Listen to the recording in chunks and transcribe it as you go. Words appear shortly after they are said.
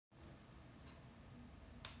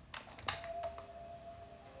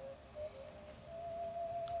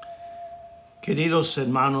Queridos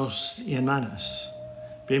hermanos y hermanas,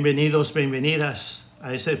 bienvenidos, bienvenidas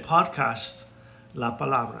a este podcast, La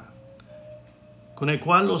Palabra, con el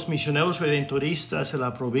cual los misioneros redentoristas de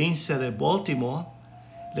la provincia de Baltimore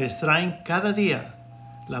les traen cada día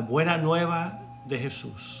la buena nueva de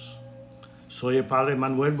Jesús. Soy el Padre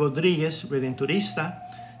Manuel Rodriguez, redentorista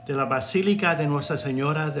de la Basílica de Nuestra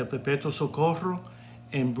Señora del Perpetuo Socorro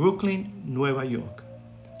en Brooklyn, Nueva York.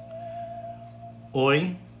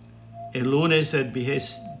 Hoy, el lunes del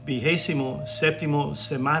 27º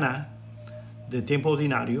semana de Tiempo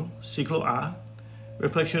ordinario, ciclo A,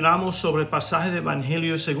 reflexionamos sobre el pasaje del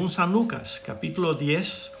Evangelio según San Lucas, capítulo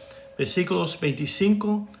 10, versículos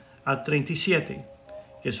 25 a 37,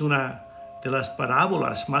 que es una de las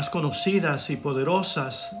parábolas más conocidas y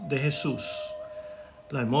poderosas de Jesús,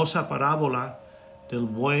 la hermosa parábola del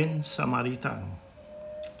buen samaritano.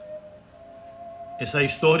 Esta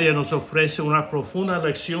historia nos ofrece una profunda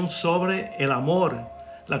lección sobre el amor,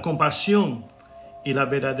 la compasión y la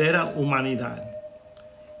verdadera humanidad,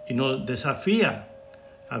 y nos desafía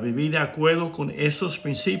a vivir de acuerdo con esos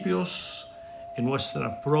principios en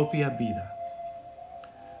nuestra propia vida.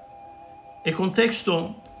 El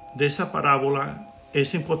contexto de esta parábola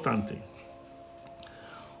es importante.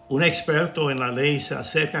 Un experto en la ley se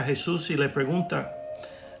acerca a Jesús y le pregunta: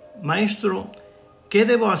 Maestro, ¿qué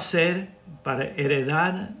debo hacer para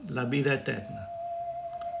heredar la vida eterna?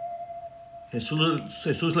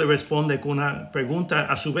 Jesús le responde con una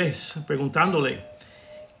pregunta a su vez, preguntándole: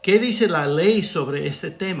 ¿qué dice la ley sobre este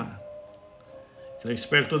tema? El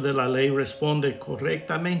experto de la ley responde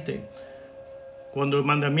correctamente: cuando el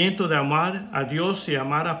mandamiento de amar a Dios y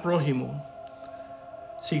amar a prójimo,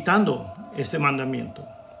 citando este mandamiento.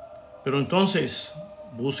 Pero entonces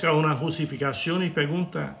busca una justificación y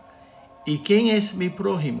pregunta: ¿y quién es mi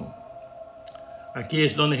prójimo? Aquí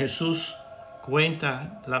es donde Jesús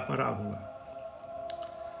cuenta la parábola.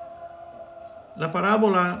 La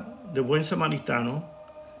parábola del buen samaritano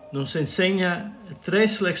nos enseña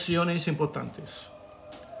 3 lecciones importantes.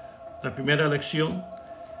 La primera lección: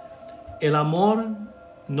 el amor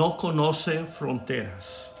no conoce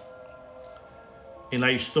fronteras. En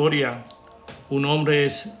la historia, un hombre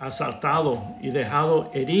es asaltado y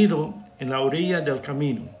dejado herido en la orilla del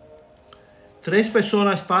camino. 3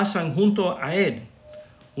 personas pasan junto a él: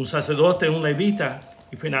 un sacerdote, un levita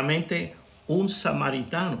y finalmente un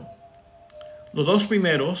samaritano. Los 2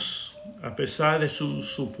 primeros, a pesar de su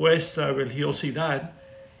supuesta religiosidad,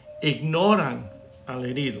 ignoran al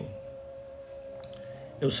herido.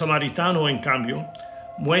 El samaritano, en cambio,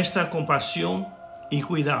 muestra compasión y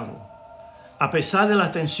cuidado, a pesar de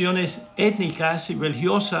las tensiones étnicas y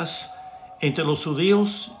religiosas entre los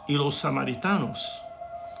judíos y los samaritanos.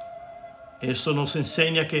 Esto nos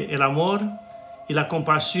enseña que el amor y la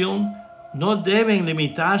compasión no deben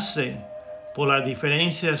limitarse por las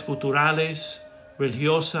diferencias culturales,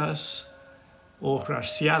 religiosas o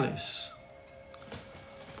raciales.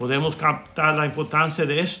 Podemos captar la importancia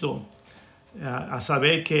de esto a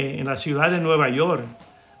saber que en la ciudad de Nueva York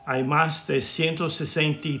hay más de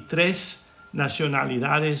 163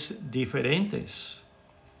 nacionalidades diferentes.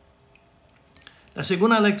 La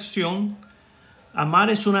segunda lección: amar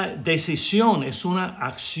es una decisión, es una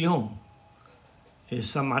acción. El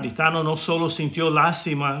samaritano no solo sintió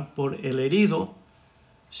lástima por el herido,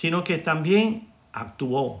 sino que también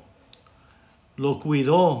actuó. Lo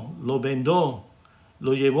cuidó, lo vendó,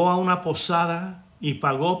 lo llevó a una posada y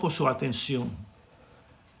pagó por su atención.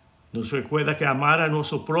 Nos recuerda que amar a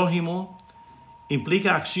nuestro prójimo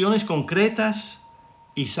implica acciones concretas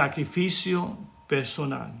y sacrificio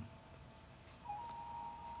personal.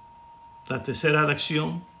 La tercera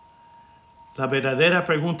lección: la verdadera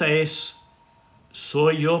pregunta es: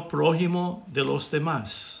 ¿soy yo prójimo de los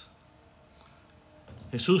demás?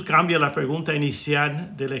 Jesús cambia la pregunta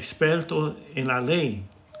inicial del experto en la ley.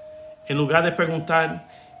 En lugar de preguntar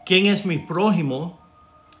 ¿quién es mi prójimo?,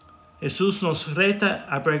 Jesús nos reta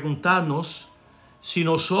a preguntarnos si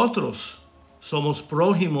nosotros somos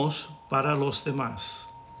prójimos para los demás.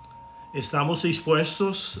 ¿Estamos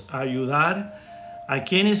dispuestos a ayudar a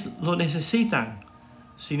quienes lo necesitan,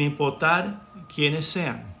 sin importar quiénes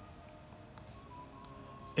sean?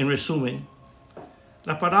 En resumen,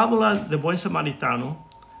 la parábola del buen samaritano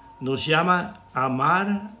nos llama a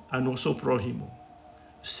amar a nuestro prójimo,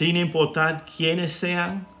 sin importar quiénes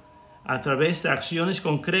sean, a través de acciones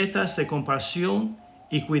concretas de compasión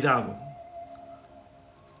y cuidado.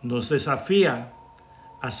 Nos desafía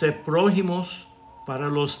a ser prójimos para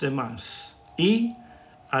los demás y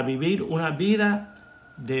a vivir una vida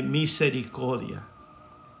de misericordia.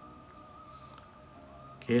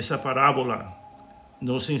 Que esa parábola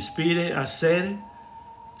nos inspire a ser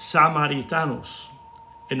samaritanos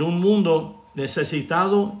en un mundo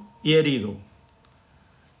necesitado y herido,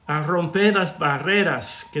 a romper las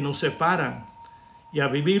barreras que nos separan y a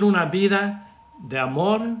vivir una vida de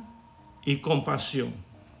amor y compasión.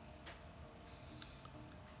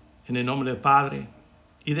 En el nombre del Padre,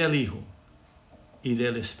 y del Hijo, y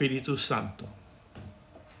del Espíritu Santo.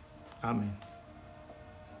 Amén.